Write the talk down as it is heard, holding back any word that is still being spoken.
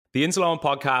The Insuleoin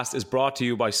podcast is brought to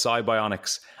you by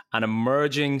Cybionics, an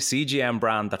emerging CGM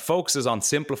brand that focuses on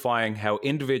simplifying how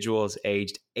individuals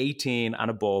aged 18 and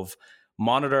above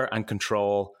monitor and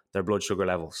control their blood sugar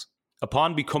levels.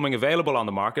 Upon becoming available on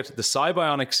the market, the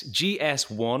Cybionics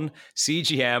GS1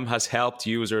 CGM has helped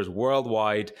users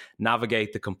worldwide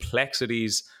navigate the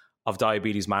complexities of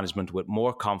diabetes management with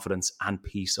more confidence and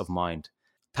peace of mind.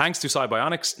 Thanks to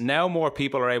Cybionics, now more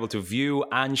people are able to view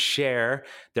and share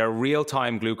their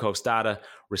real-time glucose data,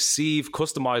 receive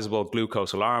customizable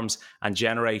glucose alarms, and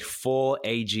generate full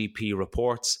AGP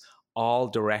reports, all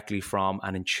directly from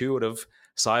an intuitive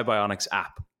Cybionics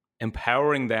app,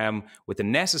 empowering them with the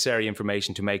necessary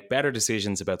information to make better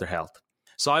decisions about their health.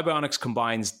 Cybionics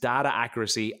combines data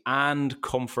accuracy and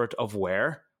comfort of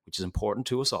wear, which is important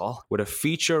to us all, with a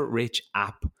feature-rich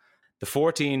app. The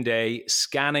 14-day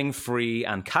scanning-free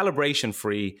and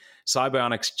calibration-free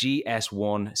Cybionics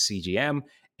GS1 CGM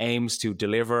aims to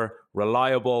deliver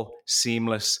reliable,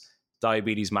 seamless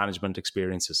diabetes management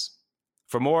experiences.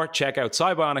 For more, check out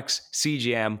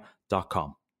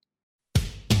cybionicscgm.com.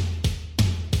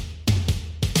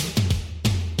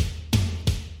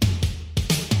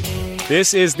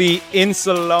 This is the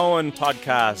Insuleoin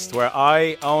podcast, where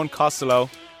I, Owen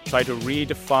Costello, try to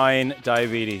redefine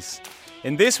diabetes.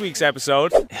 In this week's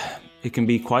episode, it can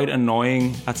be quite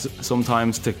annoying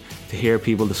sometimes to hear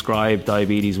people describe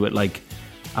diabetes with like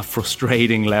a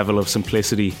frustrating level of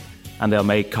simplicity, and they'll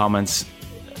make comments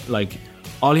like,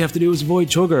 all you have to do is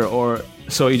avoid sugar, or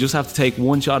so you just have to take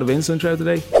one shot of insulin throughout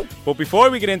the day. But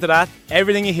before we get into that,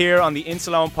 everything you hear on the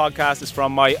Insuleoin podcast is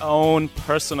from my own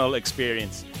personal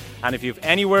experience. And if you have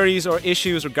any worries or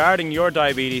issues regarding your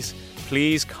diabetes,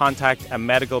 please contact a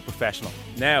medical professional.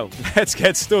 Now, let's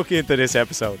get stuck into this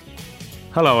episode.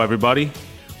 Hello, everybody.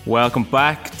 Welcome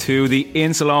back to the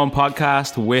Insuleoin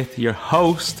podcast with your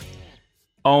host,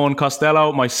 Owen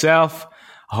Costello, myself.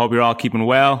 I hope you're all keeping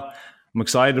well. I'm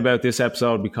excited about this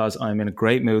episode because I'm in a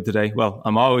great mood today. Well,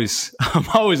 I'm always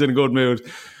in a good mood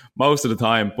most of the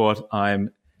time, but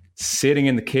I'm sitting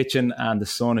in the kitchen and the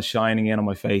sun is shining in on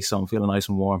my face, so I'm feeling nice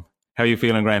and warm. How are you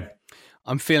feeling, Graham?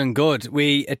 I'm feeling good.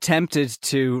 We attempted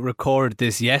to record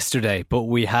this yesterday, but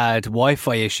we had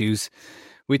Wi-Fi issues.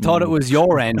 We thought it was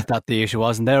your end that the issue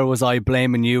was, and there was I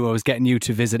blaming you. I was getting you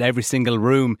to visit every single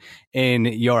room in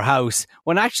your house,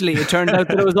 when actually it turned out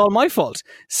that it was all my fault.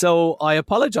 So I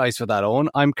apologise for that, Owen.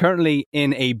 I'm currently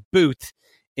in a booth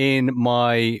in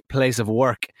my place of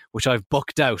work, which I've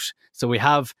booked out. So we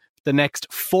have the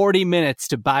next 40 minutes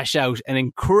to bash out an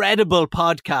incredible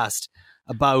podcast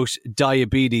about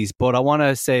diabetes. But I want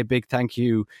to say a big thank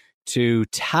you to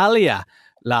Talia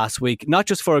last week, not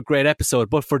just for a great episode,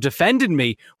 but for defending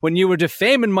me when you were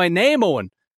defaming my name,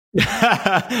 Owen.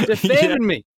 Defaming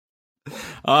me.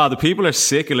 Oh, the people are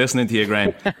sick of listening to you,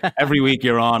 Graham. Every week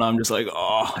you're on, I'm just like,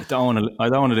 oh, I don't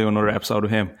want to do another episode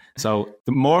with him. So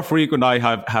the more frequent I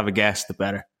have a guest, the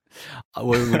better.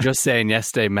 We were just saying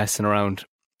yesterday, messing around,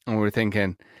 and we were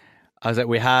thinking, I was like,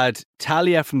 we had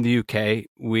Talia from the UK,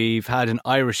 we've had an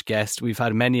Irish guest, we've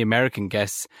had many American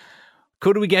guests.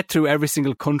 Could we get through every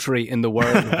single country in the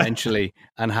world eventually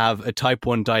and have a type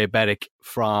 1 diabetic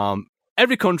from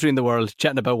every country in the world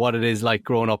chatting about what it is like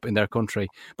growing up in their country?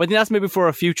 But I think that's maybe for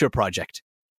a future project.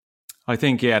 I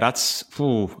think, yeah, that's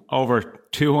over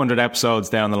 200 episodes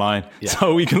down the line. Yeah.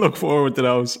 So we can look forward to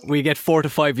those. We get 4 to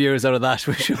 5 years out of that.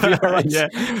 We should be all right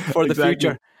for the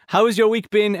future. How has your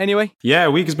week been anyway? Yeah,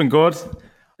 week has been good.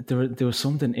 There was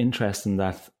something interesting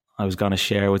that I was going to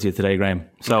share with you today, Graham.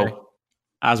 So,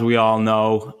 as we all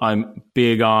know, I'm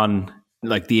big on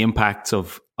like the impacts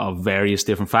of various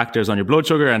different factors on your blood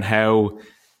sugar and how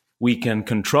we can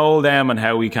control them and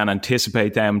how we can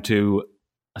anticipate them to,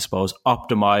 I suppose,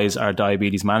 optimize our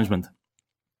diabetes management.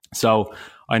 So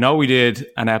I know we did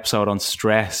an episode on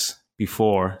stress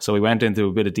before. So we went into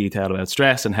a bit of detail about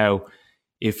stress and how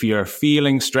if you're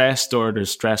feeling stressed or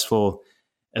there's stressful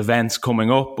events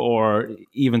coming up or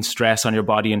even stress on your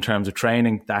body in terms of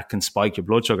training, that can spike your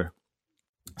blood sugar.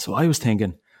 So I was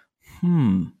thinking,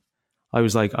 I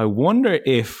was like, I wonder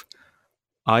if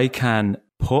I can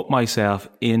put myself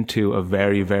into a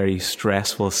very, very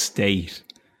stressful state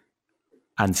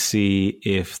and see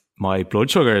if my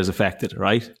blood sugar is affected,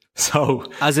 right? So,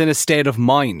 as in a state of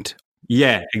mind.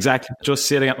 Yeah, exactly. Just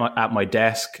sitting at my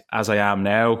desk as I am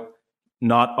now,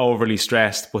 not overly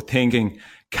stressed, but thinking,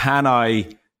 can I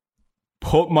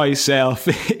put myself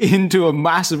into a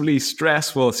massively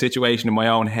stressful situation in my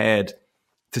own head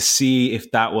to see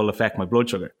if that will affect my blood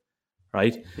sugar,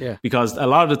 right? Yeah. Because a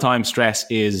lot of the time stress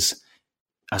is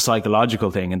a psychological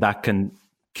thing, and that can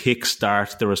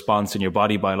kickstart the response in your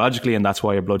body biologically, and that's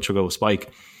why your blood sugar will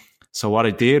spike. So what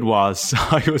I did was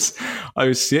I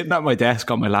was sitting at my desk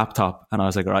on my laptop and I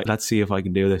was like, all right, let's see if I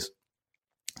can do this.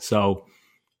 So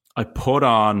I put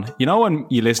on, you know, when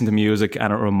you listen to music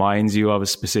and it reminds you of a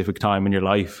specific time in your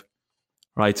life,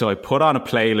 right? So I put on a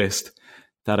playlist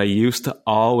that I used to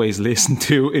always listen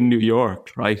to in New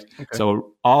York, right? Okay. So it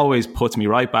always puts me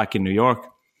right back in New York.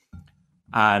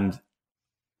 And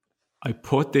I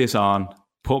put this on,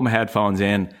 put my headphones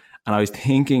in, and I was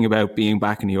thinking about being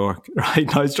back in New York, right?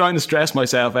 And I was trying to stress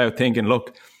myself out thinking,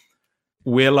 look,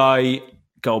 will I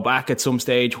go back at some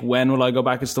stage? When will I go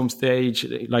back at some stage?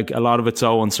 Like, a lot of it's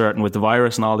so uncertain with the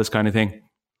virus and all this kind of thing.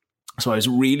 So I was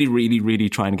really, really, really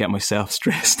trying to get myself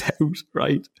stressed out,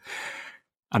 right?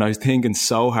 And I was thinking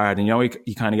so hard. And you know,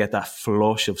 you kind of get that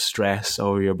flush of stress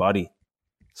over your body.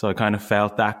 So I kind of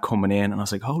felt that coming in and I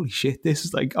was like, holy shit, this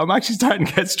is like, I'm actually starting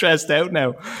to get stressed out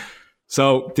now.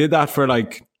 So did that for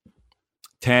like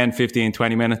 10, 15,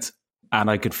 20 minutes and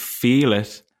I could feel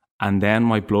it. And then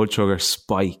my blood sugar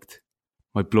spiked.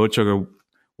 My blood sugar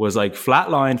was like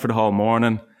flatlined for the whole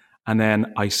morning. And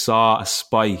then I saw a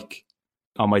spike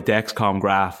on my Dexcom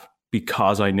graph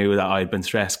because I knew that I'd been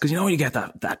stressed. Because you know, you get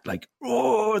that like,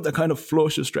 oh, the kind of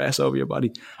flush of stress over your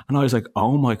body. And I was like,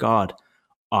 oh my God,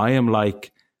 I am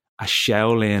like a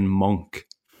Shaolin monk,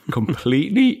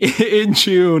 completely in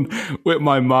tune with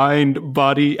my mind,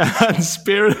 body, and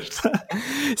spirit.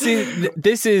 See,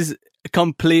 this is a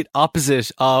complete opposite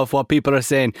of what people are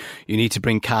saying. You need to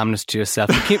bring calmness to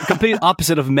yourself. Complete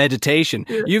opposite of meditation.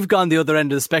 Yeah. You've gone the other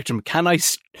end of the spectrum. Can I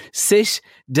sit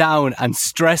down and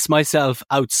stress myself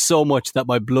out so much that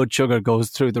my blood sugar goes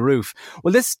through the roof?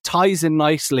 Well, this ties in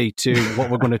nicely to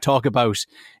what we're going to talk about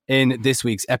in this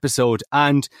week's episode.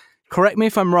 And correct me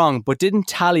if I'm wrong, but didn't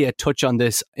Talia touch on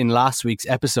this in last week's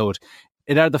episode?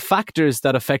 It are the factors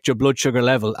that affect your blood sugar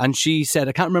level. And she said,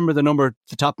 I can't remember the number at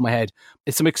the top of my head.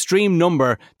 It's some extreme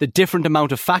number, the different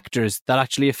amount of factors that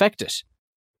actually affect it.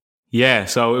 Yeah,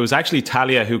 so it was actually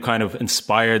Talia who kind of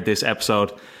inspired this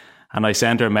episode. And I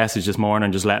sent her a message this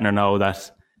morning just letting her know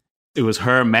that it was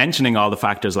her mentioning all the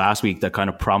factors last week that kind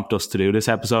of prompted us to do this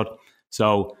episode.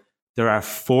 So there are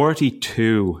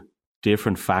 42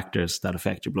 different factors that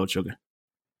affect your blood sugar.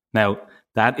 Now,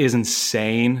 that is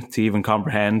insane to even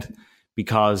comprehend,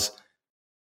 because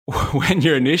when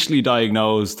you're initially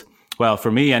diagnosed, well,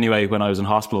 for me anyway, when I was in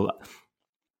hospital,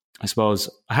 I suppose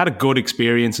I had a good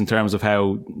experience in terms of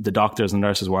how the doctors and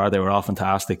nurses were. They were all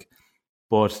fantastic.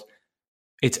 But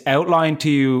it's outlined to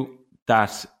you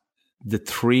that the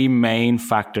three main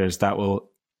factors that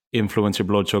will influence your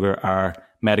blood sugar are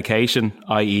medication,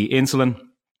 i.e. insulin,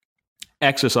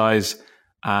 exercise,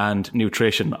 and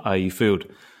nutrition, i.e. food.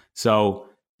 So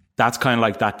that's kind of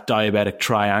like that diabetic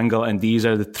triangle. And these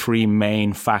are the three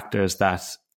main factors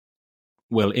that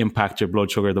will impact your blood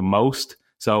sugar the most.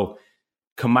 So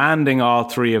commanding all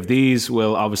three of these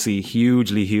will obviously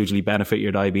hugely, hugely benefit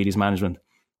your diabetes management.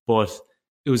 But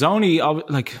it was only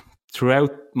like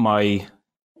throughout my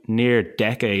near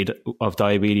decade of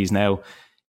diabetes now,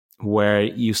 where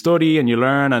you study and you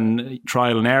learn and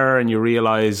trial and error and you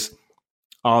realize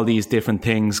all these different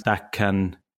things that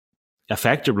can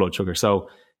affect your blood sugar. So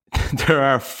there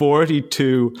are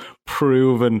 42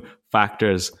 proven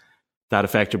factors that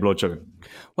affect your blood sugar.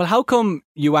 Well, how come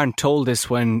you aren't told this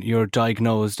when you're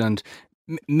diagnosed? And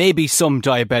maybe some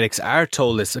diabetics are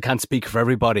told this. I can't speak for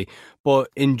everybody, but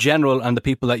in general, and the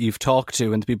people that you've talked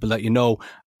to and the people that you know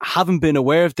haven't been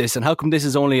aware of this. And how come this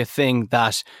is only a thing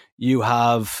that you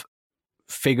have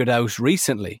figured out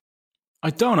recently? I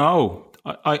don't know.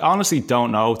 I honestly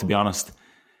don't know, to be honest.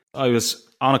 I was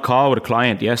on a call with a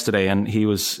client yesterday and he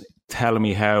was telling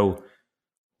me how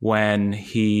when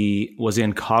he was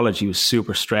in college, he was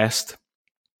super stressed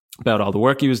about all the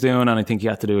work he was doing. And I think he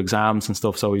had to do exams and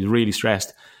stuff. So he was really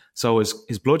stressed. So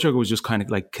his blood sugar was just kind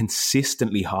of like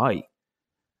consistently high.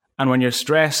 And when you're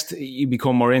stressed, you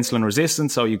become more insulin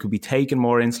resistant. So you could be taking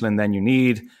more insulin than you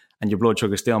need and your blood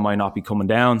sugar still might not be coming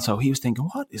down. So he was thinking,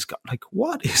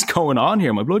 what is going on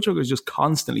here? My blood sugar is just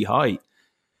constantly high.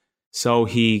 So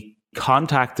he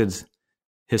contacted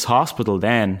his hospital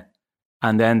then,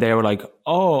 and then they were like,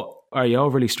 oh, are you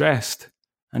overly stressed?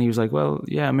 And he was like, well,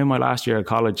 yeah, I'm in my last year of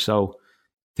college, so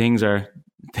things are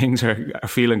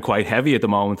feeling quite heavy at the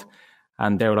moment.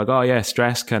 And they were like, oh yeah,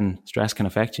 stress can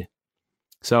affect you.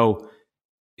 So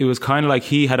it was kind of like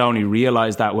he had only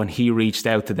realized that when he reached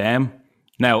out to them.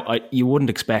 Now, you wouldn't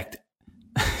expect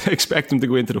them to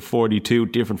go into the 42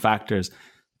 different factors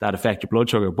that affect your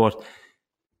blood sugar, but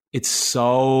it's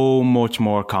so much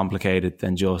more complicated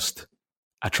than just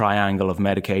a triangle of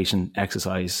medication,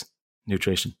 exercise,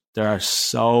 nutrition. There are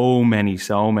so many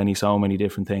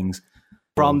different things.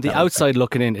 From the outside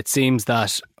looking in, it seems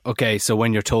that okay, so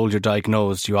when you're told you're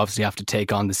diagnosed, you obviously have to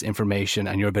take on this information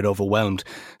and you're a bit overwhelmed.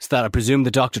 So that I presume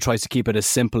the doctor tries to keep it as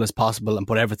simple as possible and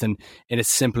put everything in its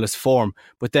simplest form.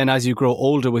 But then as you grow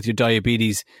older with your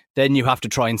diabetes, then you have to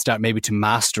try and start maybe to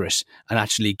master it and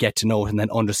actually get to know it and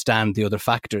then understand the other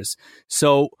factors.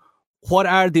 So what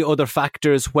are the other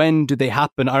factors? When do they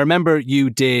happen? I remember you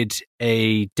did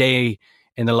a day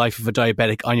in the life of a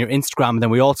diabetic on your Instagram, and then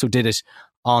we also did it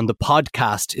on the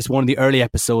podcast. It's one of the early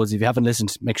episodes. If you haven't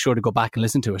listened, make sure to go back and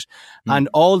listen to it. And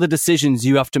all the decisions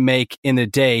you have to make in a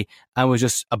day, and was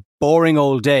just a boring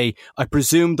old day. I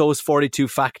presume those 42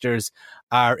 factors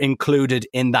are included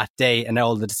in that day and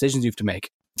all the decisions you have to make.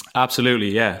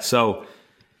 Absolutely, yeah. So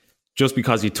just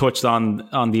because you touched on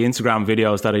the Instagram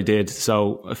videos that I did,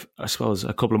 so I suppose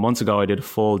a couple of months ago I did a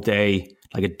full day,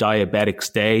 like a diabetic's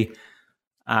day.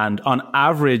 And on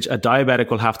average, a diabetic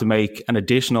will have to make an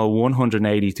additional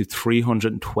 180 to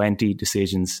 320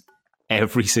 decisions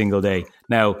every single day.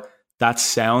 Now, that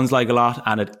sounds like a lot,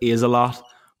 and it is a lot.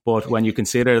 But when you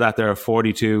consider that there are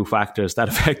 42 factors that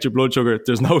affect your blood sugar,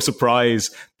 there's no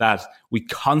surprise that we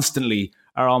constantly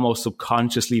are almost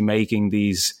subconsciously making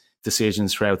these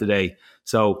decisions throughout the day.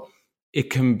 So it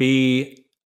can be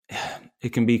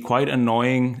quite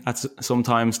annoying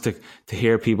sometimes to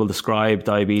hear people describe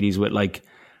diabetes with like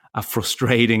a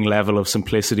frustrating level of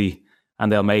simplicity, and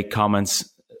they'll make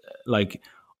comments like,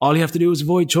 all you have to do is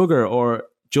avoid sugar, or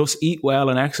just eat well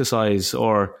and exercise,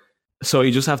 or so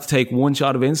you just have to take one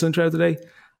shot of insulin throughout the day.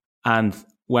 And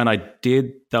when I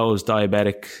did those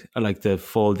diabetic, like the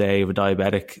full day of a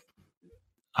diabetic,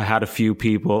 I had a few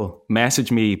people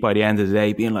message me by the end of the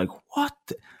day being like, what?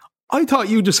 I thought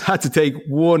you just had to take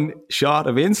one shot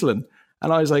of insulin.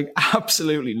 And I was like,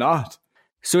 absolutely not.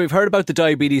 So we've heard about the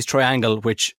diabetes triangle,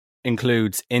 which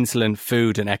includes insulin,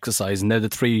 food and exercise. And they're the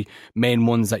three main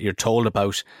ones that you're told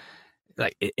about,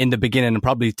 like in the beginning and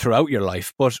probably throughout your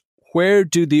life. But where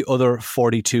do the other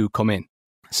 42 come in?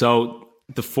 So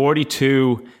the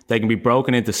 42, they can be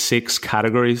broken into 6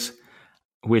 categories,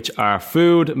 which are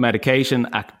food,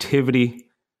 medication, activity,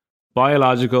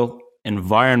 biological,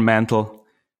 environmental,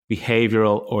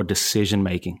 behavioral, or decision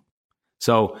making.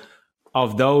 So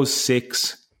of those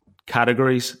 6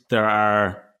 categories, there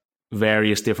are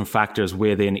various different factors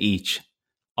within each,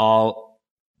 all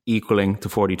equaling to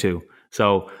 42.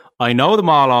 So I know them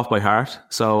all off by heart,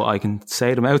 so I can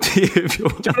say them out to you if you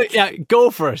want. Yeah, go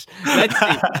for it. Let's see.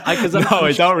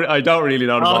 I don't really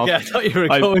know them off. Okay, I thought you were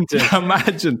going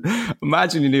to.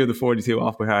 Imagine you knew the 42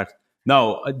 off by heart.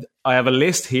 No, I have a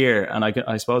list here, and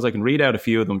I suppose I can read out a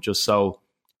few of them just so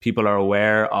people are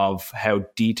aware of how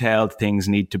detailed things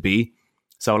need to be.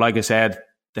 So like I said,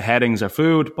 the headings are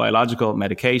food, biological,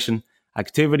 medication,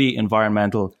 activity,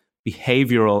 environmental,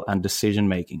 behavioral, and decision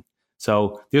making.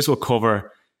 So this will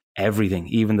cover everything,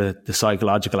 even the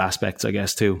psychological aspects, I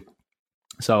guess, too.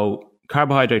 So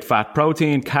carbohydrate, fat,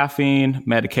 protein, caffeine,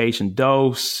 medication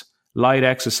dose, light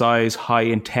exercise, high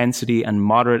intensity and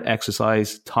moderate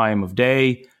exercise, time of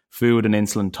day, food and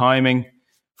insulin timing,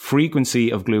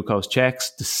 frequency of glucose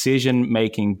checks, decision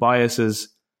making biases,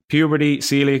 puberty,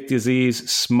 celiac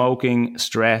disease, smoking,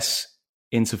 stress,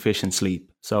 insufficient sleep.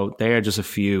 So they are just a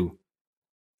few.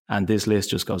 And this list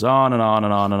just goes on and on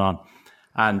and on and on.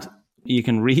 And you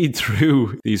can read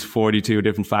through these 42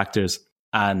 different factors.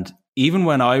 And even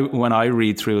when I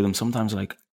read through them, sometimes I'm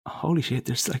like, holy shit,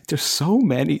 there's so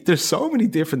many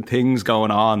different things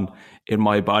going on in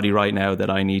my body right now that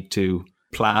I need to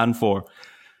plan for.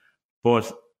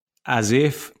 But as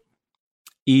if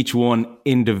each one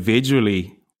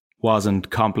individually wasn't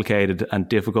complicated and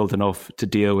difficult enough to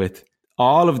deal with,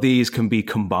 all of these can be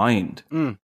combined.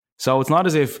 So it's not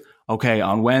as if, okay,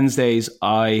 on Wednesdays,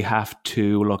 I have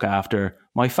to look after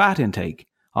my fat intake.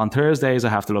 On Thursdays, I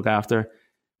have to look after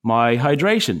my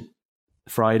hydration.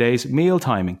 Fridays, meal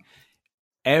timing.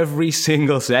 Every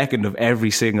single second of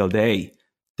every single day,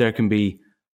 there can be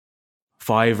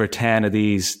 5 or 10 of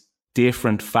these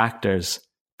different factors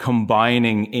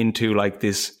combining into like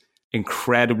this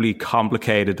incredibly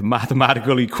complicated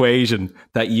mathematical equation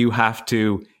that you have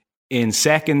to, in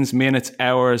seconds, minutes,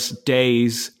 hours,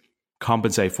 days,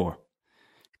 compensate for.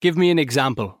 Give me an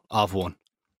example of one.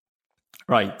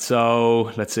 Right.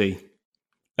 So let's see.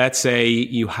 Let's say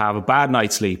you have a bad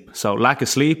night's sleep. So lack of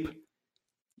sleep,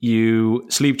 you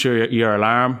sleep through your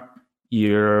alarm,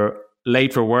 you're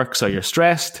late for work, so you're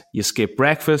stressed, you skip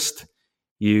breakfast,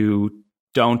 you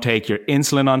don't take your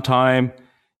insulin on time,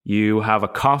 you have a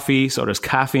coffee, so there's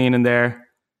caffeine in there,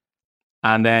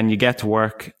 and then you get to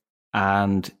work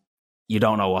and you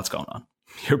don't know what's going on.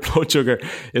 Your blood sugar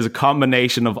is a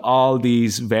combination of all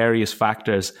these various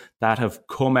factors that have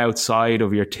come outside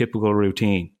of your typical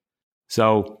routine.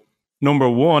 So, number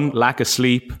one, lack of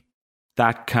sleep,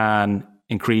 that can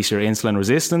increase your insulin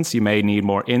resistance. You may need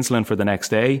more insulin for the next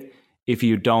day. If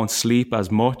you don't sleep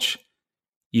as much,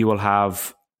 you will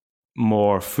have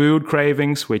more food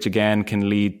cravings, which again can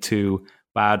lead to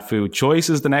bad food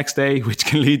choices the next day, which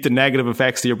can lead to negative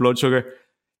effects to your blood sugar.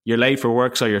 You're late for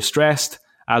work, so you're stressed.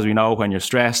 As we know, when you're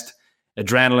stressed,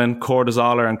 adrenaline,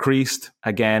 cortisol are increased,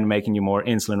 again, making you more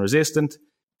insulin resistant.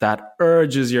 That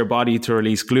urges your body to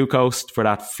release glucose for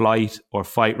that flight or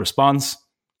fight response.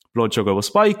 Blood sugar will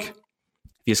spike.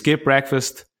 If you skip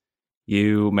breakfast,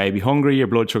 you may be hungry. Your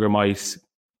blood sugar might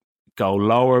go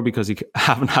lower because you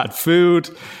haven't had food.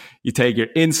 You take your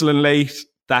insulin late.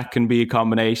 That can be a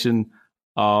combination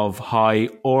of high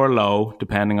or low,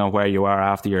 depending on where you are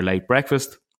after your late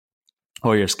breakfast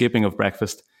or your skipping of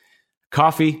breakfast.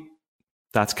 Coffee,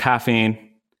 that's caffeine,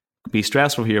 can be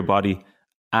stressful for your body,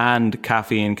 and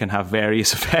caffeine can have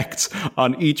various effects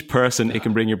on each person. It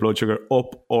can bring your blood sugar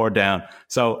up or down.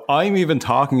 So I'm even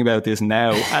talking about this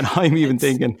now, and I'm even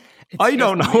thinking, I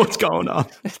don't know what's going on.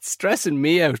 It's stressing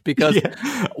me out because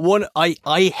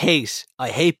I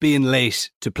hate being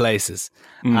late to places.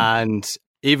 And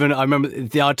even I remember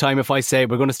the odd time if I say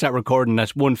we're going to start recording at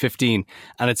 1:15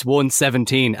 and it's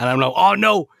 1:17 and I'm like, oh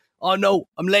no,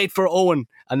 I'm late for Owen.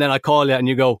 And then I call you and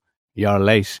you go, you're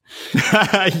late.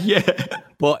 Yeah.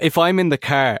 But if I'm in the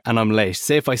car and I'm late,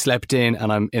 say if I slept in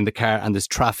and I'm in the car and there's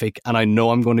traffic and I know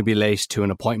I'm going to be late to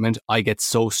an appointment, I get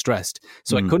so stressed.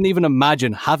 So I couldn't even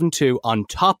imagine having to, on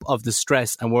top of the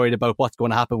stress and worried about what's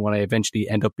going to happen when I eventually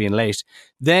end up being late,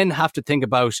 then have to think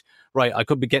about, right, I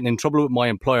could be getting in trouble with my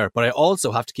employer, but I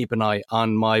also have to keep an eye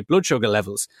on my blood sugar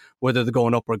levels, whether they're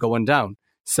going up or going down.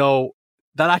 So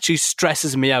that actually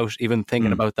stresses me out, even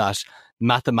thinking about that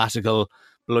mathematical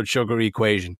blood sugar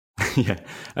equation. Yeah.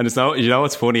 And it's not, you know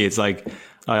what's funny? It's like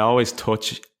I always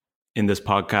touch in this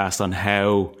podcast on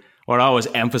how, or I always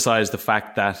emphasize the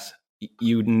fact that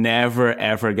you never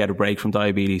ever get a break from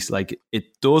diabetes. Like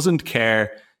it doesn't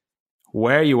care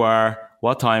where you are,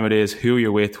 what time it is, who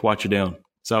you're with, what you're doing.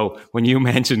 So when you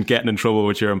mentioned getting in trouble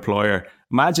with your employer,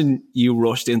 imagine you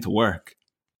rushed into work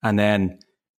and then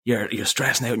you're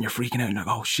stressing out and you're freaking out and you're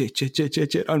like, oh shit,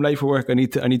 I'm late for work. I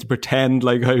need to pretend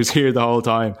like I was here the whole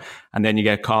time. And then you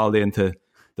get called into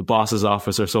the boss's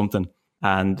office or something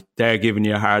and they're giving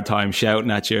you a hard time, shouting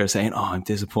at you, saying, oh, I'm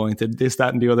disappointed, this,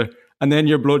 that, and the other. And then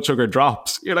your blood sugar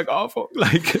drops. You're like, oh fuck,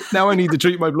 like now I need to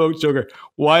treat my blood sugar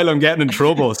while I'm getting in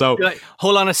trouble. So you're like,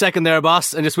 hold on a second there,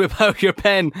 boss, and just whip out your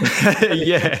pen.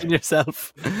 Yeah.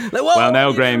 yourself. Like, well,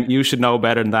 now, Graham, you should know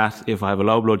better than that. If I have a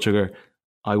low blood sugar,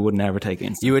 I would never take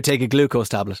insulin. You would take a glucose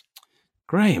tablet.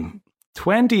 Graham,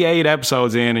 28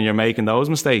 episodes in and you're making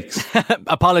those mistakes.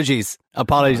 Apologies.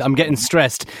 I'm getting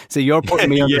stressed. So you're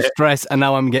putting me under stress and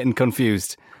now I'm getting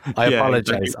confused. I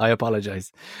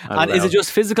apologize. And is it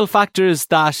just physical factors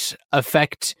that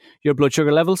affect your blood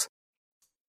sugar levels?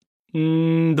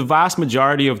 The vast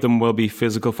majority of them will be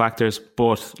physical factors.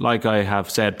 But like I have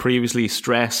said previously,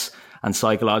 stress and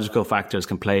psychological factors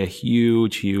can play a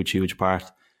huge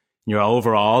part in your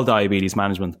overall diabetes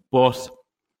management. But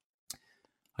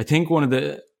I think one of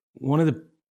the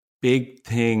big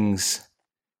things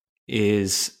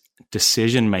is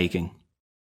decision making.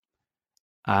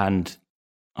 And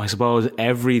I suppose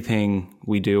everything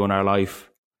we do in our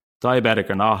life, diabetic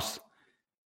or not,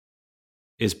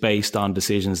 is based on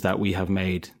decisions that we have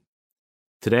made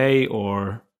today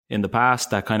or in the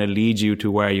past that kind of lead you to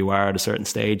where you are at a certain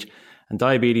stage. And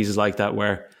diabetes is like that,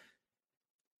 where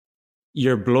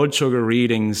your blood sugar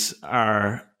readings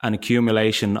are an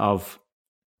accumulation of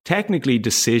technically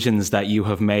decisions that you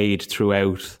have made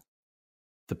throughout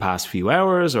the past few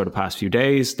hours or the past few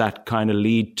days that kind of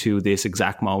lead to this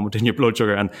exact moment in your blood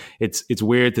sugar. And it's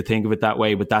weird to think of it that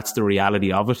way, but that's the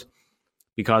reality of it.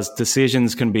 Because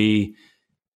decisions can be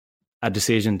a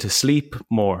decision to sleep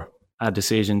more, a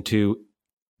decision to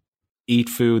eat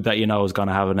food that you know is going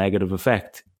to have a negative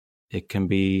effect. It can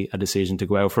be a decision to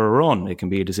go out for a run. It can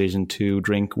be a decision to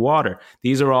drink water.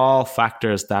 These are all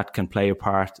factors that can play a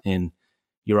part in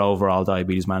your overall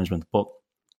diabetes management. But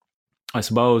I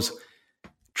suppose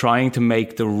trying to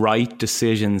make the right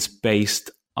decisions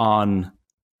based on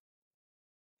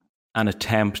an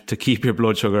attempt to keep your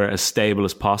blood sugar as stable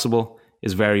as possible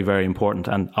is very, very important.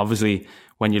 And obviously,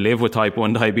 when you live with type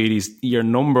 1 diabetes, your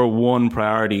number one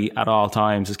priority at all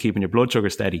times is keeping your blood sugar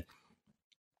steady.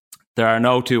 There are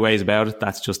no two ways about it.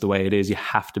 That's just the way it is. You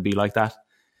have to be like that.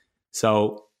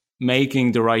 So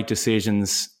making the right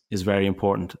decisions is very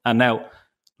important. And now,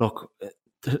 look,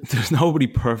 there's nobody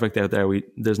perfect out there.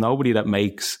 There's nobody that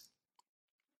makes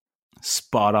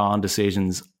spot on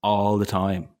decisions all the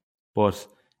time. But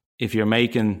if you're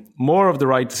making more of the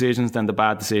right decisions than the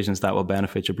bad decisions that will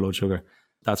benefit your blood sugar,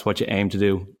 that's what you aim to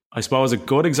do. I suppose a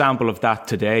good example of that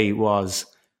today was,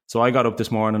 so I got up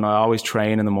this morning. I always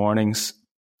train in the mornings.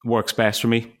 Works best for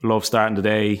me. Love starting the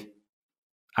day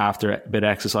after a bit of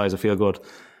exercise. I feel good.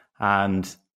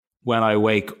 And when I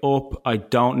wake up, I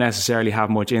don't necessarily have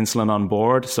much insulin on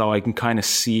board, so I can kind of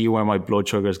see where my blood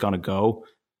sugar is going to go.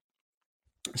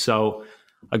 So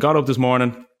I got up this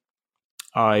morning.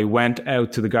 I went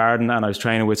out to the garden and I was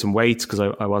training with some weights because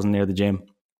I wasn't near the gym.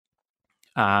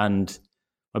 And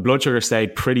my blood sugar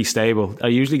stayed pretty stable. I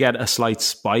usually get a slight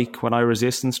spike when I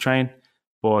resistance train,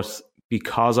 but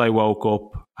because I woke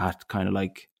up at kind of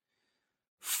like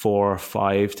 4 or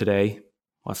 5 today,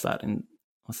 what's that in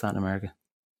America?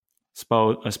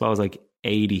 I suppose like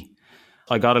 80.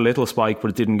 I got a little spike,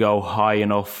 but it didn't go high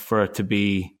enough for it to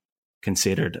be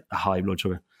considered a high blood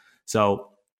sugar. So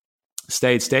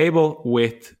stayed stable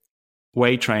with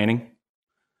weight training.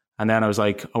 And then I was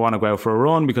like, I want to go out for a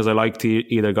run because I like to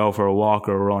either go for a walk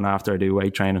or a run after I do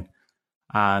weight training.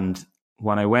 And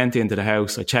when I went into the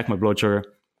house, I checked my blood sugar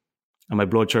and my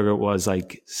blood sugar was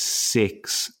like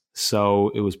 6. So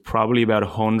it was probably about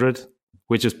 100,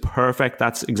 which is perfect.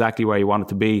 That's exactly where you want it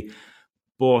to be.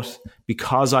 But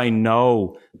because I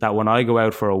know that when I go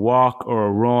out for a walk or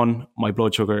a run, my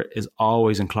blood sugar is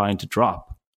always inclined to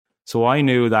drop. So I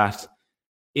knew that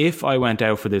if I went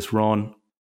out for this run,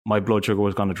 my blood sugar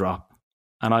was going to drop.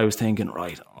 And I was thinking,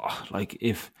 right, like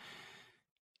if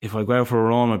I go out for a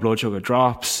run, my blood sugar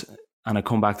drops and I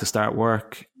come back to start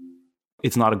work,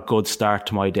 it's not a good start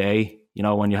to my day. You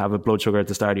know, when you have a blood sugar at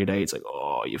the start of your day, it's like,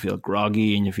 oh, you feel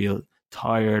groggy and you feel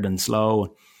tired and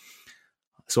slow.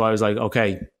 So I was like,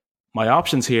 okay, my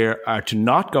options here are to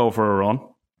not go for a run,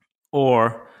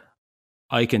 or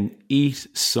I can eat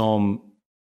some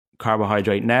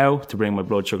carbohydrate now to bring my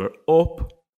blood sugar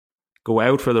up, go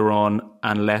out for the run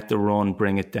and let the run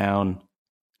bring it down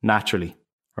naturally,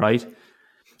 right?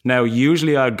 Now,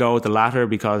 usually I'd go with the latter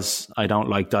because I don't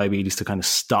like diabetes to kind of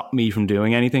stop me from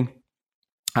doing anything.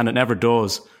 And it never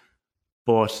does.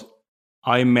 But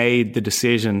I made the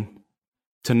decision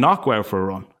to not go out for a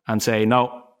run and say,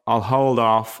 no, I'll hold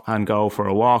off and go for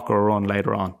a walk or a run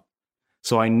later on.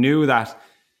 So I knew that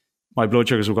my blood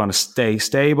sugars were going to stay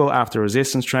stable after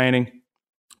resistance training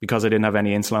because I didn't have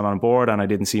any insulin on board and I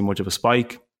didn't see much of a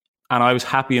spike. And I was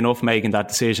happy enough making that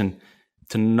decision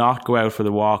to not go out for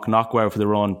the walk, not go out for the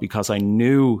run, because I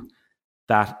knew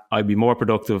that I'd be more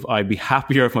productive. I'd be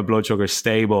happier if my blood sugar is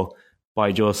stable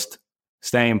by just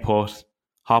staying put,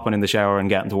 hopping in the shower and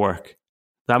getting to work.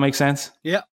 That makes sense?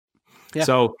 Yeah.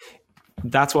 So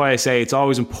that's why I say it's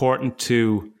always important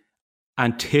to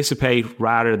anticipate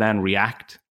rather than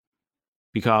react.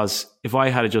 Because if I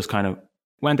had just kind of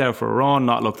went out for a run,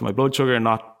 not looked at my blood sugar,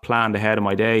 not planned ahead of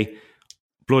my day,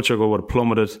 blood sugar would have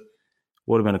plummeted,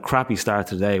 would have been a crappy start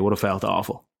to the day, would have felt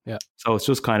awful. Yeah. So it's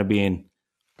just kind of being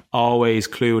always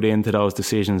clued into those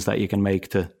decisions that you can make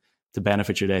to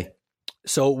benefit your day.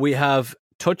 So we have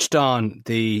touched on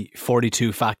the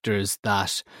 42 factors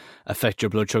that affect your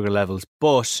blood sugar levels,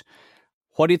 but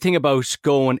what do you think about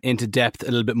going into depth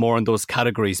a little bit more on those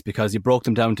categories? Because you broke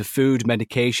them down to food,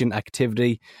 medication,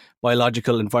 activity,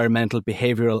 biological, environmental,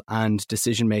 behavioural, and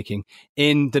decision-making.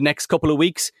 In the next couple of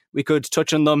weeks, we could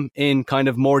touch on them in kind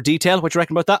of more detail. What do you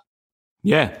reckon about that?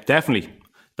 Yeah, definitely.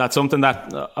 That's something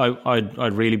that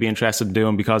I'd really be interested in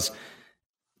doing, because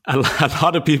a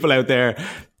lot of people out there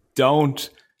don't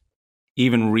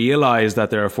even realize that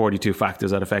there are 42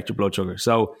 factors that affect your blood sugar.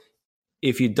 So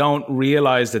if you don't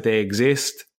realize that they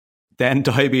exist, then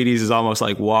diabetes is almost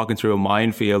like walking through a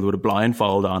minefield with a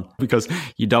blindfold on, because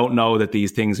you don't know that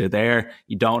these things are there.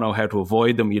 You don't know how to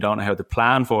avoid them. You don't know how to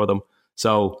plan for them.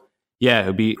 So yeah,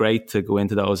 it'd be great to go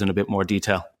into those in a bit more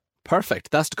detail. Perfect.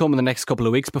 That's to come in the next couple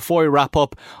of weeks. Before we wrap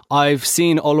up, I've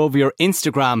seen all over your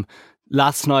Instagram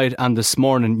last night and this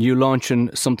morning you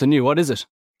launching something new. What is it?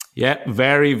 Yeah,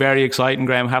 very, very exciting,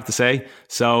 Graham, I have to say.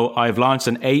 So I've launched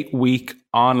an 8-week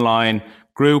online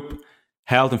group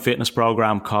health and fitness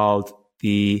program called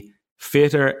the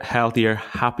Fitter, Healthier,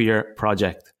 Happier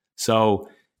Project. So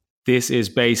this is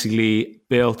basically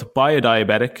built by a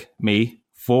diabetic, me,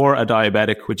 for a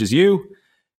diabetic, which is you.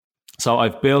 So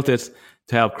I've built it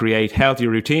to help create healthier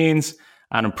routines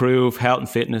and improve health and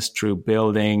fitness through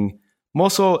building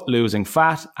muscle, losing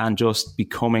fat, and just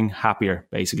becoming happier,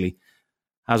 basically.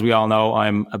 As we all know,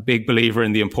 I'm a big believer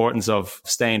in the importance of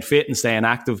staying fit and staying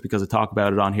active, because I talk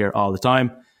about it on here all the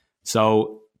time.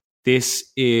 So this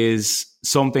is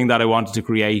something that I wanted to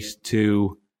create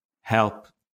to help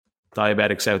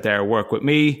diabetics out there work with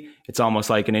me. It's almost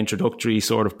like an introductory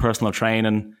sort of personal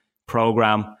training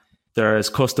program. There's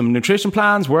custom nutrition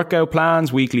plans, workout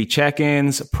plans, weekly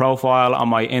check-ins, profile on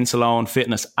my Insalone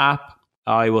fitness app.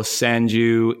 I will send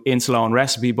you Insalone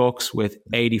recipe books with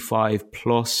 85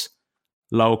 plus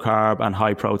low carb and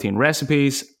high protein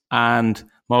recipes. And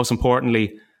most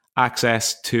importantly,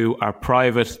 access to our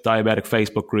private diabetic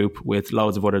Facebook group with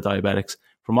loads of other diabetics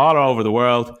from all over the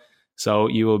world. So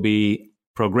you will be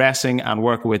progressing and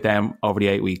working with them over the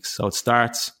 8 weeks. So it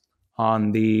starts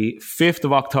on the 5th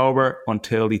of October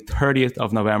until the 30th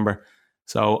of November.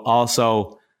 So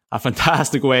also a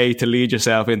fantastic way to lead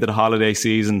yourself into the holiday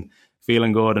season,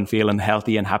 feeling good and feeling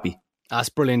healthy and happy. That's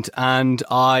brilliant. And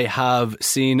I have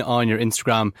seen on your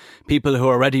Instagram people who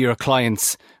are already your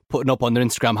clients putting up on their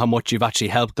Instagram how much you've actually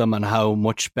helped them and how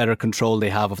much better control they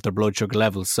have of their blood sugar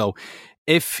levels. So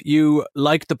if you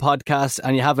like the podcast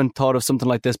and you haven't thought of something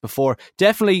like this before,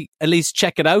 definitely at least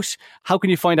check it out. How can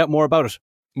you find out more about it?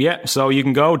 Yeah, so you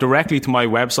can go directly to my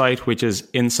website, which is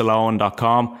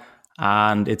insalone.com,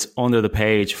 and it's under the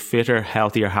page Fitter,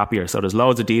 Healthier, Happier. So there's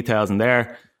loads of details in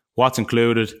there, what's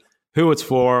included, who it's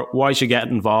for, why you should get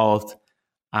involved,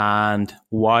 and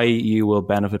why you will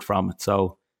benefit from it.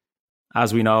 So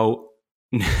as we know,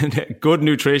 good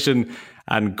nutrition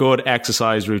and good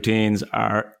exercise routines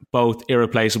are both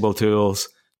irreplaceable tools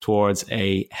towards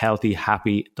a healthy,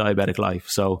 happy diabetic life.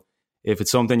 So if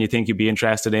it's something you think you'd be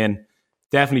interested in,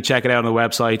 definitely check it out on the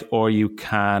website, or you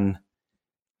can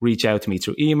reach out to me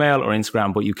through email or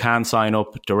Instagram, but you can sign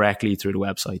up directly through the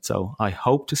website. So I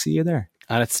hope to see you there.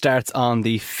 And it starts on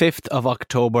the 5th of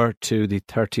October to the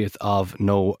 30th of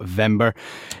November.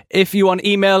 If you want to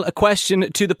email a question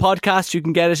to the podcast, you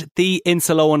can get it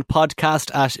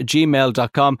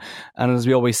theinsalonepodcast@gmail.com. And as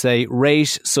we always say,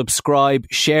 rate, subscribe,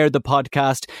 share the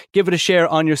podcast, give it a share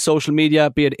on your social media,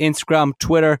 be it Instagram,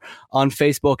 Twitter, on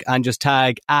Facebook, and just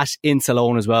tag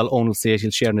 @Insalone as well. Owen will see it,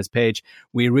 he'll share on his page.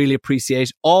 We really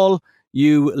appreciate all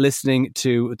you listening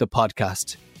to the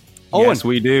podcast. Owen. Yes,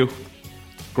 we do.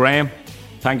 Graham,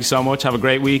 thank you so much. Have a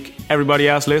great week. Everybody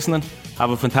else listening,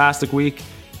 have a fantastic week,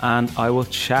 and I will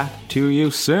chat to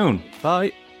you soon.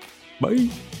 Bye. Bye.